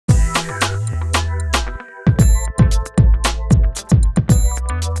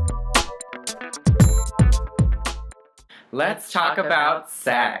Let's talk about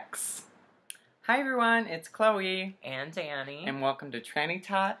sex. Hi everyone, it's Chloe. And Dani. And welcome to Tranny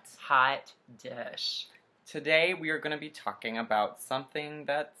Tots. Hot Dish. Today we are going to be talking about something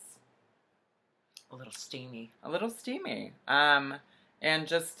that's a little steamy. And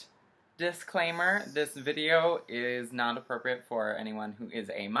just disclaimer, this video is not appropriate for anyone who is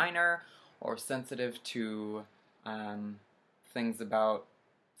a minor or sensitive to things about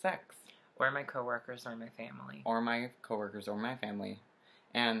sex. Or my coworkers or my family. Or my coworkers or my family.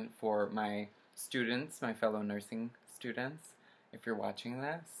 And for my students, my fellow nursing students, if you're watching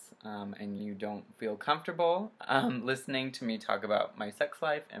this and you don't feel comfortable listening to me talk about my sex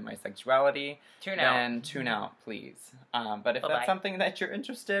life and my sexuality, then tune out, please. But if that's something that you're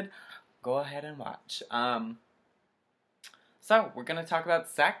interested, go ahead and watch. So, we're going to talk about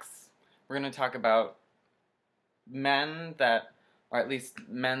sex. We're going to talk about men that, or at least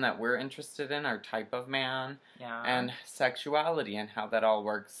men that we're interested in, our type of man, and sexuality and how that all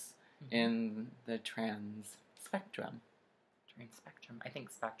works in the trans spectrum. I think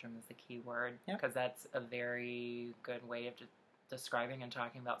spectrum is the key word, because that's a very good way of describing and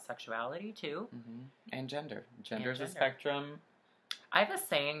talking about sexuality, too. And gender. Gender's a spectrum. I have a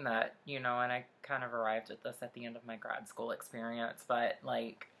saying that, and I kind of arrived at this at the end of my grad school experience, but,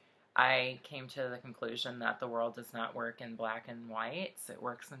 I came to the conclusion that the world does not work in black and whites. It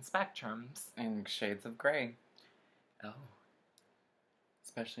works in spectrums. And shades of gray. Oh.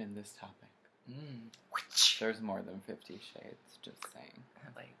 Especially in this topic. There's more than 50 shades, just saying.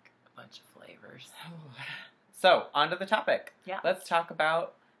 Like a bunch of flavors. So, on to the topic. Yeah. Let's talk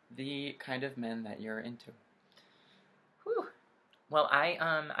about the kind of men that you're into. Whew. Well,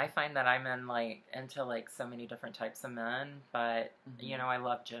 I find that I'm into so many different types of men, but I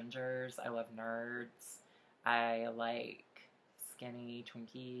love gingers, I love nerds, I like skinny,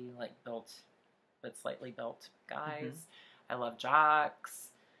 twinky, built, but slightly built guys. I love jocks.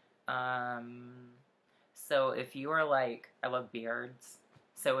 So if you are I love beards.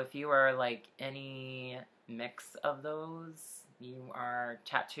 So if you are any mix of those, you are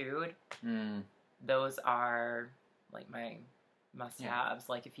tattooed. Those are my must-haves.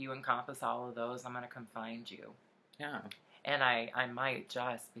 If you encompass all of those, I'm going to come find you. Yeah. And I might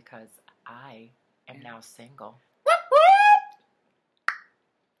just because I am now single.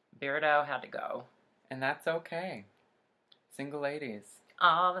 Beardo had to go. And that's okay. Single ladies.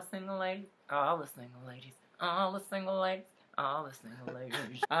 All the single ladies. All the single ladies. All the single ladies. All the single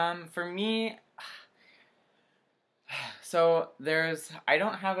ladies. For me, so I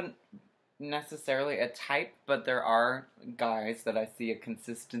don't have necessarily a type, but there are guys that I see a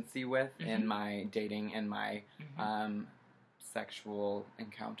consistency with in my dating and my sexual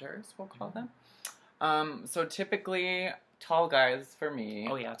encounters, we'll call them. So typically, tall guys for me.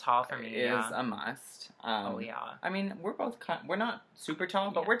 Oh yeah, tall for me is a must. Oh yeah. I mean, we're both we're not super tall,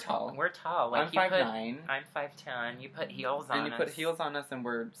 but we're tall. We're tall. I'm 5'9". I'm 5'10". You put heels on us. And you put heels on us, and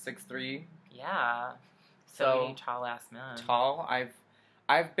we're 6'3". Yeah. So we need tall ass men. Tall.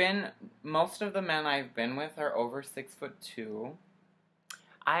 I've been, most of the men I've been with are over 6'2".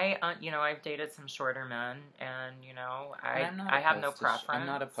 I've dated some shorter men, and I have no preference. I'm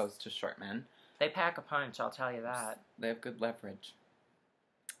not opposed to short men. They pack a punch, I'll tell you that. They have good leverage.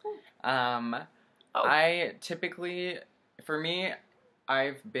 I typically, for me,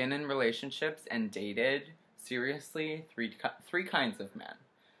 I've been in relationships and dated, seriously, three kinds of men.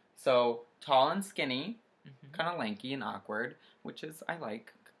 So, tall and skinny, kind of lanky and awkward, which is, I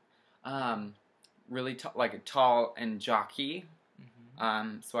like. Really tall and jockey.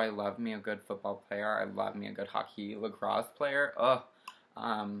 So I love me a good football player. I love me a good hockey lacrosse player.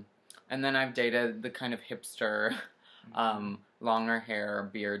 And then I've dated the kind of hipster, longer hair,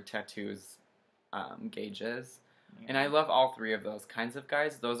 beard, tattoos, gauges. And I love all three of those kinds of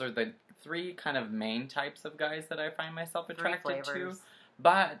guys. Those are the three kind of main types of guys that I find myself attracted to.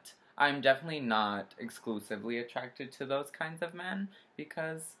 But I'm definitely not exclusively attracted to those kinds of men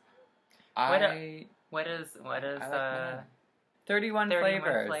because what is like 31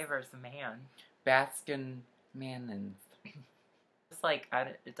 flavors of man. Baskin Mannins. It's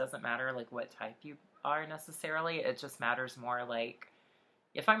it doesn't matter what type you are necessarily. It just matters more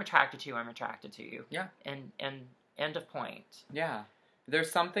if I'm attracted to you, I'm attracted to you. Yeah. And end of point. Yeah.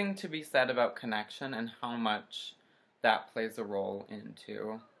 There's something to be said about connection and how much that plays a role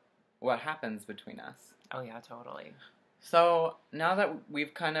into what happens between us. Oh yeah, totally. So now that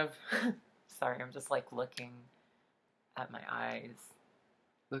we've kind of sorry, I'm just looking at my eyes.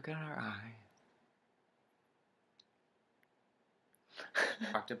 Look at our eyes.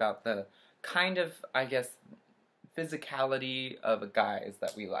 Talked about the kind of, I guess, physicality of guys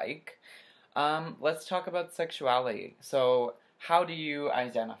that we like. Let's talk about sexuality. So, how do you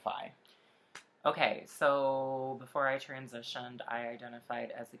identify? Okay, so before I transitioned, I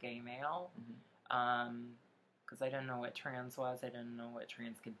identified as a gay male. Because I didn't know what trans was. I didn't know what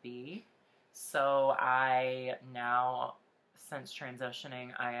trans could be. So I now, since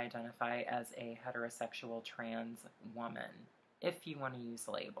transitioning, I identify as a heterosexual trans woman, if you want to use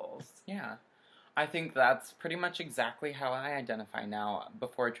labels. Yeah. I think that's pretty much exactly how I identify now.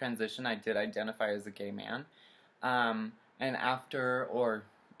 Before transition, I did identify as a gay man. And after, or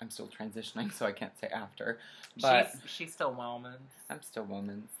I'm still transitioning, so I can't say after. But she's still woman. I'm still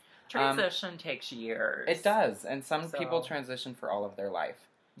woman. Transition takes years. It does, and some people transition for all of their life.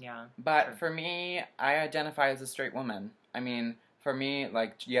 Yeah. But for me, I identify as a straight woman. I mean, for me,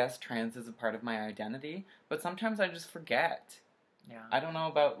 like, yes, trans is a part of my identity, but sometimes I just forget. Yeah. I don't know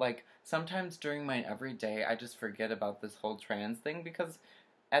about, like, sometimes during my everyday, I just forget about this whole trans thing because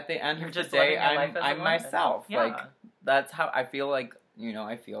at the end of the day, I'm myself. Yeah. Like, that's how I feel like, you know,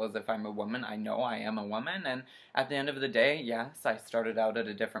 I feel as if I'm a woman. I know I am a woman, and at the end of the day, yes, I started out at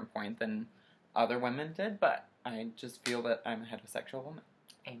a different point than other women did, but I just feel that I'm a heterosexual woman.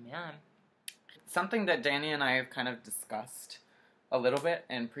 Amen. Something that Dani and I have kind of discussed a little bit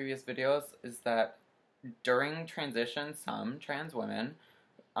in previous videos is that during transition, some trans women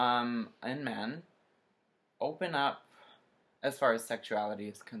and men open up as far as sexuality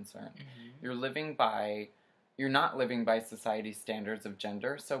is concerned. You're not living by society's standards of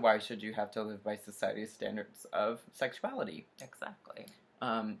gender, so why should you have to live by society's standards of sexuality? Exactly.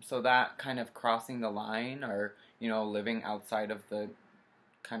 So that kind of crossing the line or, you know, living outside of the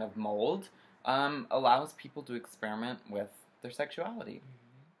kind of mold allows people to experiment with their sexuality.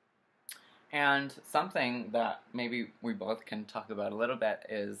 And something that maybe we both can talk about a little bit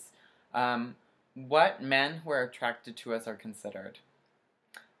is what men who are attracted to us are considered.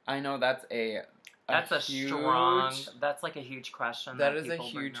 I know that's that's like a huge question. That is a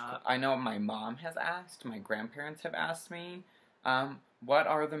huge. I know my mom has asked. My grandparents have asked me. What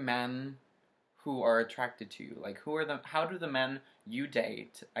are the men who are attracted to you? Like, how do the men you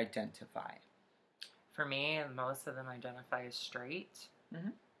date identify? For me, most of them identify as straight.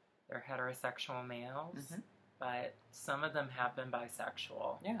 They're heterosexual males, but some of them have been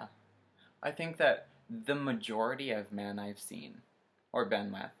bisexual. Yeah. I think that the majority of men I've seen or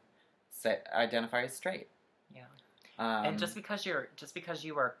been with identify as straight. Yeah. And just because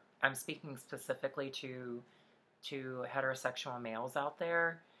you are, I'm speaking specifically to heterosexual males out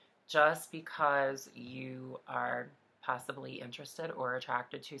there, just because you are possibly interested or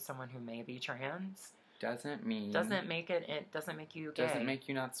attracted to someone who may be trans doesn't make you gay. Doesn't make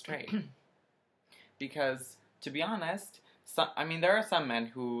you not straight. Because to be honest, there are some men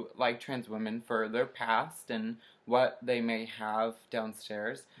who like trans women for their past and what they may have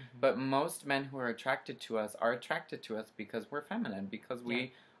downstairs, but most men who are attracted to us because we're feminine, because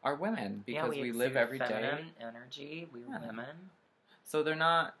we are women, because we live every day. Feminine energy, we're women. So they're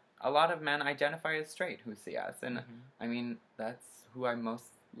not. A lot of men identify as straight who see us, and I mean that's who I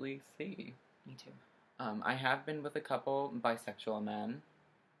mostly see. Me too. I have been with a couple bisexual men.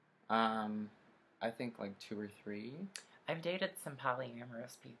 I think like 2 or 3. I've dated some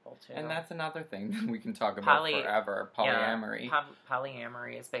polyamorous people too. And that's another thing that we can talk about forever. Polyamory. Yeah,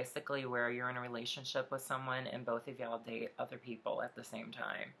 polyamory is basically where you're in a relationship with someone and both of y'all date other people at the same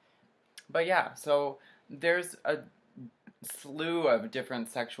time. But yeah, so there's a slew of different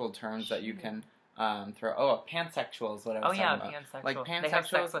sexual terms that you can throw. Oh, pansexual is what I was talking about. Pansexual. Like pansexual. They have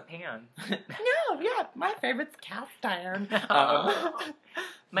sex with pan. No, yeah, my favorite's cast iron.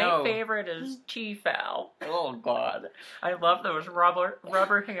 My favorite is T-foul. Oh, God. I love those rubber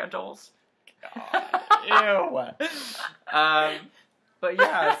handles. God. Ew. But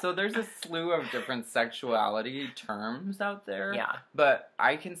yeah, so there's a slew of different sexuality terms out there. Yeah. But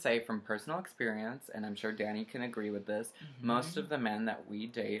I can say from personal experience, and I'm sure Dani can agree with this, most of the men that we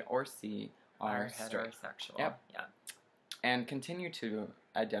date or see are straight. Heterosexual. Yep. Yeah. And continue to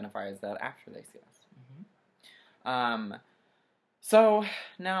identify as that after they see us. So,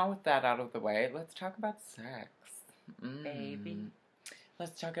 now with that out of the way, let's talk about sex. Baby.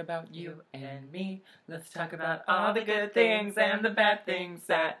 Let's talk about you and me. Let's talk about all the good things and the bad things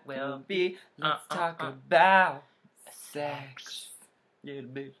that will be. Let's talk about sex.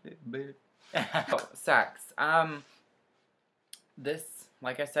 Sex. This,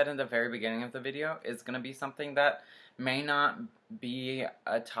 like I said in the very beginning of the video, is going to be something that may not be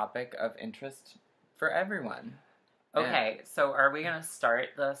a topic of interest for everyone. Okay, so are we going to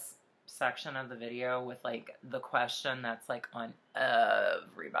start this section of the video with, like, the question that's, like, on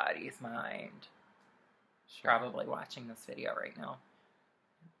everybody's mind? Sure. Probably watching this video right now.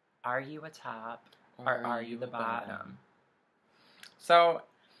 Are you a top or are you the bottom? So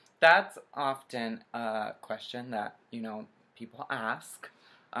that's often a question that, people ask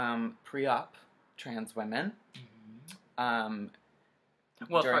pre-op trans women. Mm-hmm.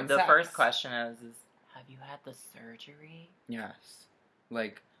 Well, the first question is, have you had the surgery? Yes.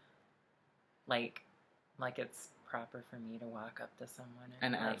 Like it's proper for me to walk up to someone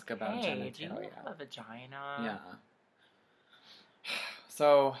and ask about genitalia. Do you have a vagina? Yeah.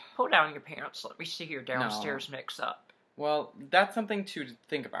 So pull down your pants. Let me see your downstairs mix up. Well, that's something to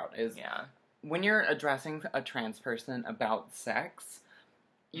think about. Is when you're addressing a trans person about sex,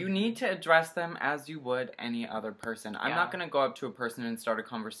 you need to address them as you would any other person. I'm not going to go up to a person and start a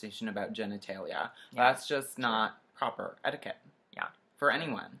conversation about genitalia. Yeah. That's just not proper etiquette. Yeah. For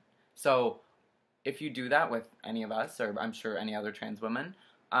anyone. So if you do that with any of us, or I'm sure any other trans women,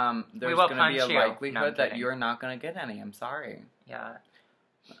 there's going to be a likelihood that you're not going to get any. I'm sorry. Yeah.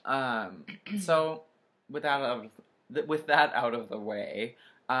 So with that out of the way,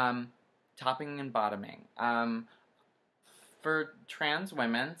 topping and bottoming. For trans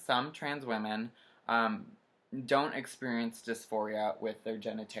women, some trans women don't experience dysphoria with their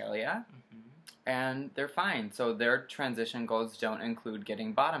genitalia, and they're fine. So their transition goals don't include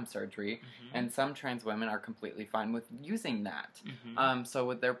getting bottom surgery, and some trans women are completely fine with using that. So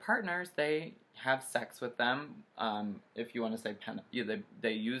with their partners, they have sex with them. If you want to say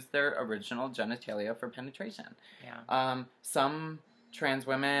they use their original genitalia for penetration. Yeah. Some trans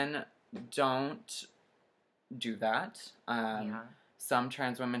women don't do that. Some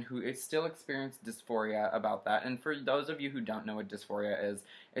trans women who still experience dysphoria about that. And for those of you who don't know what dysphoria is,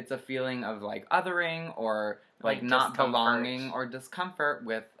 it's a feeling of like othering or like not belonging or discomfort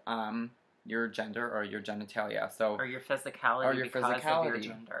with your gender or your genitalia. So or your physicality because of your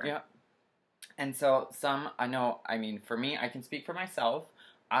gender. Yeah. And so for me, I can speak for myself.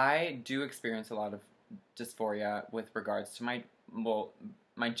 I do experience a lot of dysphoria with regards to my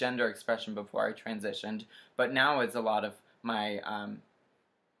gender expression before I transitioned, but now it's a lot of my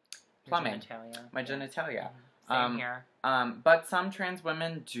plumbing, my genitalia. Same here. But some trans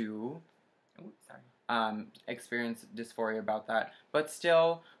women do experience dysphoria about that, but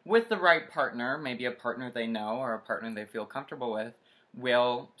still, with the right partner, maybe a partner they know or a partner they feel comfortable with,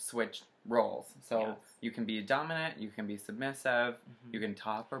 will switch roles. So you can be dominant, you can be submissive, you can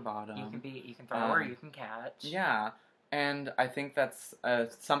top or bottom. You can throw or you can catch. Yeah. And I think that's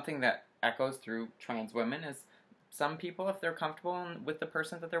something that echoes through trans women is some people, if they're comfortable with the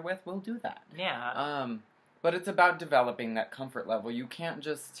person that they're with, will do that. Yeah. But it's about developing that comfort level. You can't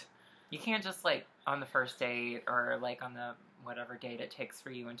just like on the first date or like on the whatever date it takes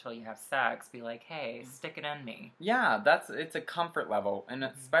for you until you have sex, be like, hey, stick it in me. Yeah, it's a comfort level, and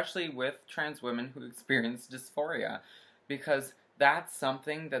especially with trans women who experience dysphoria, because that's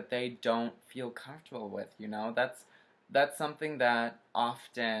something that they don't feel comfortable with. That's something that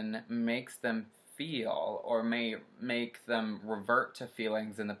often makes them feel or may make them revert to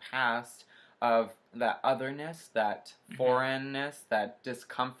feelings in the past of that otherness, that foreignness, that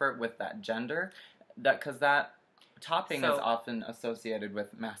discomfort with that gender, because that topping is often associated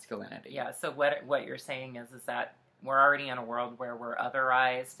with masculinity. Yeah, so what you're saying is that we're already in a world where we're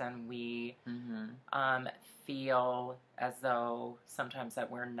otherized and we feel as though sometimes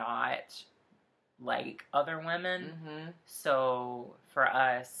that we're not like other women. So for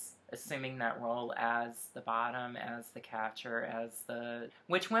us, assuming that role as the bottom, as the catcher,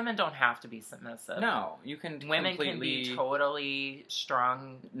 which women don't have to be submissive. No, you can women can be totally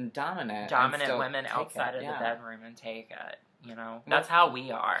strong, dominant women outside of the bedroom and take it. That's how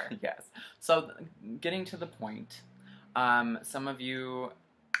we are. Yes. So getting to the point, some of you,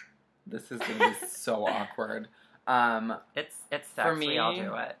 this is going to be so awkward. It's sex. For me, we all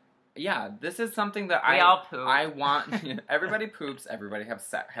do it. Yeah, this is something that we all poop. I want. Everybody poops. Everybody has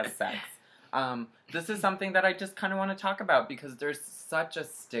sex. This is something that I just kind of want to talk about because there's such a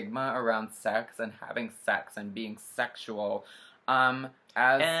stigma around sex and having sex and being sexual. There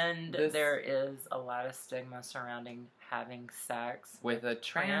is a lot of stigma surrounding having sex with a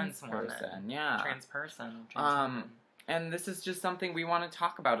trans person. Yeah, trans person. And this is just something we want to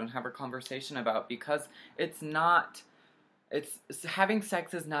talk about and have a conversation about because it's not. Having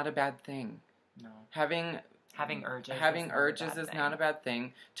sex is not a bad thing. No. Having urges is not a bad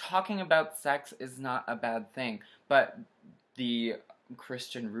thing. Talking about sex is not a bad thing. But the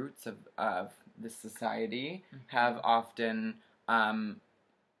Christian roots of this society have often kind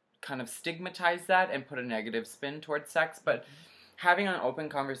of stigmatized that and put a negative spin towards sex. But having an open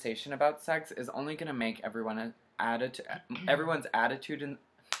conversation about sex is only going to make everyone's attitudes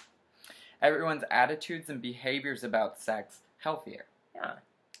and behaviors about sex healthier. Yeah.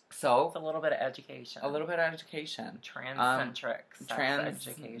 So it's a little bit of education. A little bit of education. Transcentric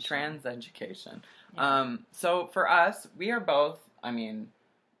education. Trans education. Yeah. So for us, we are both, I mean,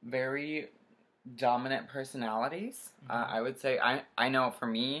 very dominant personalities. Mm-hmm. I would say I know for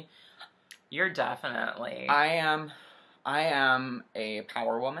me, You're definitely. I am a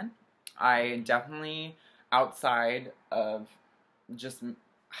power woman. I definitely, outside of just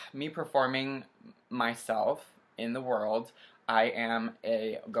me performing myself in the world, I am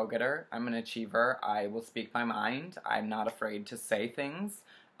a go-getter. I'm an achiever. I will speak my mind. I'm not afraid to say things,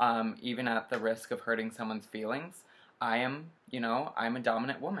 even at the risk of hurting someone's feelings. I'm a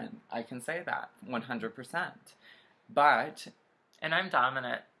dominant woman. I can say that 100%. But, and I'm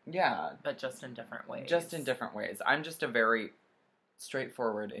dominant. Yeah. But just in different ways. Just in different ways. I'm just a very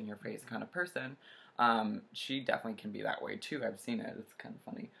straightforward, in-your-face kind of person. She definitely can be that way too. I've seen it. It's kind of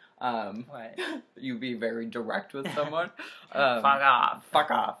funny. What? You be very direct with someone. Fuck off.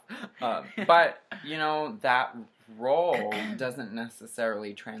 Fuck off. But, that role doesn't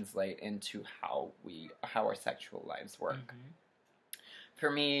necessarily translate into how our sexual lives work. Mm-hmm.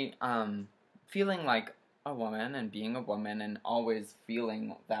 For me, feeling like a woman and being a woman and always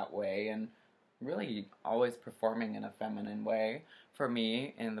feeling that way and really always performing in a feminine way, for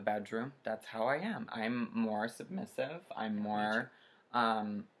me in the bedroom, that's how I am. I'm more submissive. I'm more,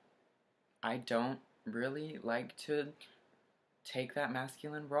 I don't really like to take that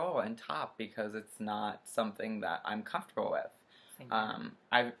masculine role and top because it's not something that I'm comfortable with.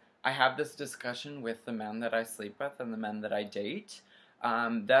 I have this discussion with the men that I sleep with and the men that I date,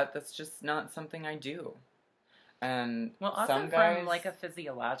 that's just not something I do. And well, also some guys, from like a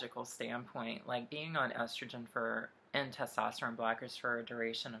physiological standpoint, like being on estrogen and testosterone blockers for a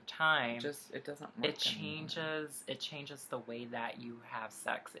duration of time, it doesn't work. It changes the way that you have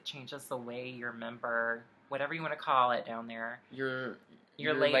sex. It changes the way your member, whatever you want to call it down there, your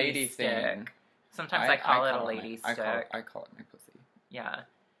lady stick. Thing. Sometimes I call it a lady stick. I call it my pussy. Yeah,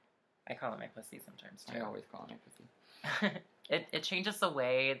 I call it my pussy sometimes too. I always call it my pussy. It changes the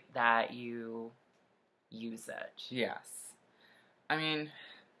way that you use it. Yes. I mean,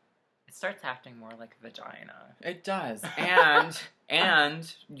 it starts acting more like a vagina. It does.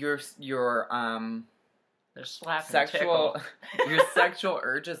 And your sexual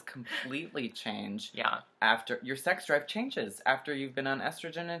urges completely change. Yeah. After your sex drive changes after you've been on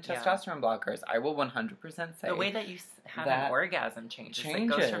estrogen and testosterone blockers. I will 100% say the way that you have an orgasm changes. It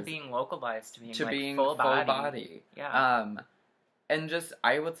goes from being localized to being full body. Yeah. And just,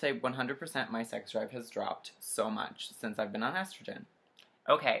 I would say 100% my sex drive has dropped so much since I've been on estrogen.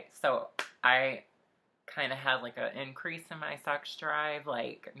 Okay, so I kind of had like an increase in my sex drive,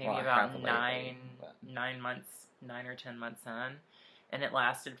 like maybe about 9 or 10 months in. And it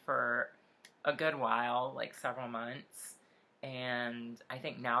lasted for a good while, like several months. And I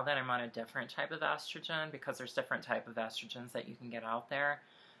think now that I'm on a different type of estrogen, because there's different type of estrogens that you can get out there,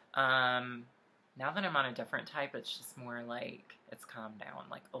 now that I'm on a different type, it's just more like, it's calmed down,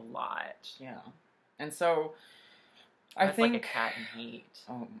 like, a lot. Yeah. And so, I think... like a cat in heat.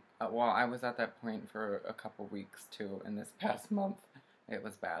 Oh, well, I was at that point for a couple weeks, too, in this past month. It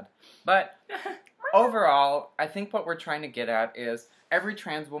was bad. But, overall, I think what we're trying to get at is, every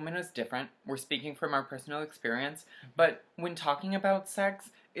trans woman is different. We're speaking from our personal experience. But, when talking about sex,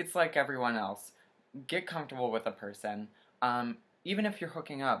 it's like everyone else. Get comfortable with a person. Even if you're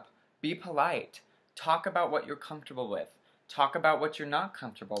hooking up, be polite. Talk about what you're comfortable with. Talk about what you're not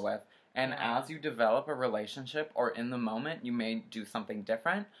comfortable with. And as you develop a relationship or in the moment, you may do something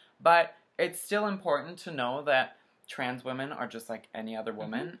different. But it's still important to know that trans women are just like any other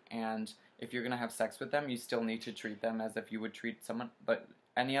woman. And if you're going to have sex with them, you still need to treat them as if you would treat someone, but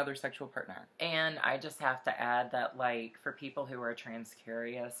any other sexual partner. And I just have to add that, like, for people who are trans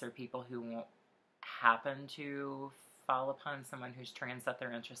curious or people who won't happen to fall upon someone who's trans that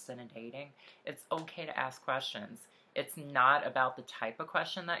they're interested in dating, it's okay to ask questions. It's not about the type of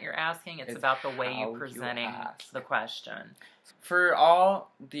question that you're asking. It's about the way you're presenting the question. For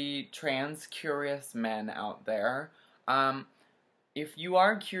all the trans curious men out there, if you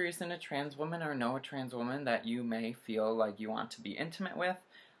are curious in a trans woman or know a trans woman that you may feel like you want to be intimate with,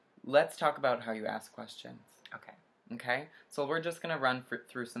 let's talk about how you ask questions. Okay. Okay? So we're just going to run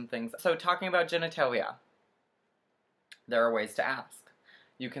through some things. So talking about genitalia, there are ways to ask.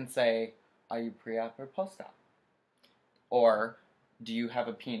 You can say, are you pre-op or post-op? Or, do you have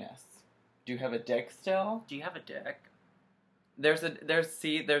a penis? Do you have a dick still? Do you have a dick? There's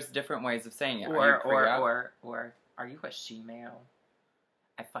different ways of saying it. Or, are you a she-male?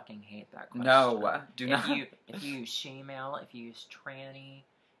 I fucking hate that question. No, do not. If you use she-male, if you use tranny,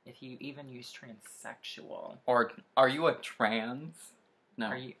 if you even use transsexual. Or, are you a trans?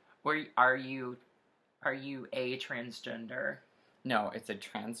 No. Or are you a transgender? No, it's a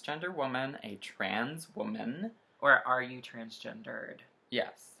transgender woman, a trans woman. Or are you transgendered?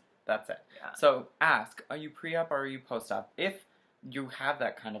 Yes, that's it. Yeah. So ask, are you pre-op or are you post-op? If you have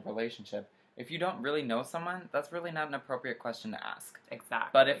that kind of relationship, if you don't really know someone, that's really not an appropriate question to ask. Exactly.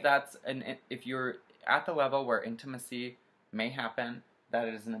 But if you're at the level where intimacy may happen, that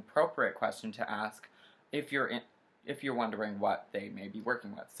is an appropriate question to ask if you're wondering what they may be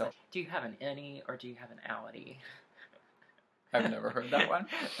working with. So, do you have an innie or do you have an outie? I've never heard that one.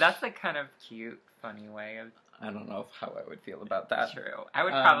 That's a kind of cute, funny way of... I don't know how I would feel about that. True. I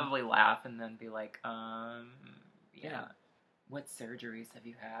would probably laugh and then be like, yeah. What surgeries have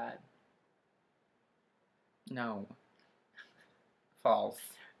you had? No. False.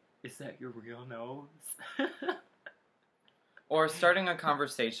 Is that your real nose? Or starting a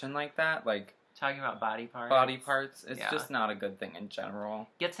conversation like that, like... Talking about body parts. Body parts, it's just not a good thing in general.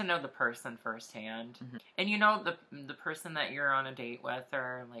 Get to know the person firsthand. Mm-hmm. And you know, the person that you're on a date with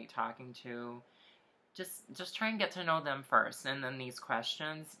or, like, talking to... Just try and get to know them first, and then these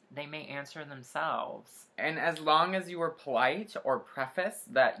questions, they may answer themselves. And as long as you are polite or preface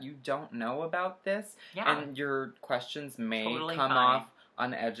that you don't know about this, and your questions may come off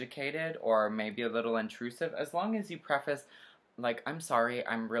uneducated or maybe a little intrusive, as long as you preface, like, I'm sorry,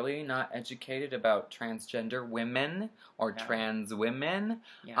 I'm really not educated about transgender women or trans women,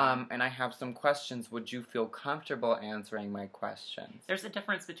 and I have some questions. Would you feel comfortable answering my questions? There's a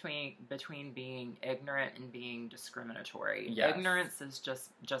difference between being ignorant and being discriminatory. Yes. Ignorance is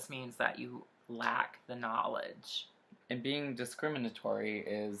just means that you lack the knowledge. And being discriminatory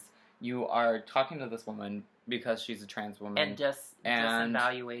is you are talking to this woman because she's a trans woman. And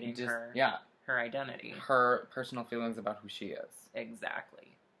disevaluating her. Yeah. Her identity. Her personal feelings about who she is.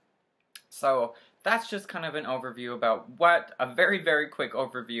 Exactly. So that's just kind of an overview about a very, very quick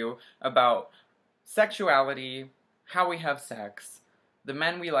overview about sexuality, how we have sex, the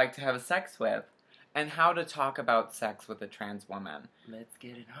men we like to have sex with, and how to talk about sex with a trans woman. Let's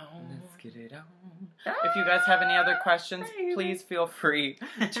get it on. Let's get it on. If you guys have any other questions, please feel free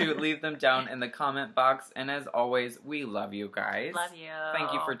to leave them down in the comment box. And as always, we love you guys. Love you.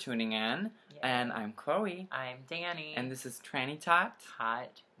 Thank you for tuning in. Yeah. And I'm Chloe. I'm Dani. And this is Tranny Tot.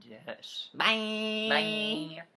 Hot Dish. Bye. Bye.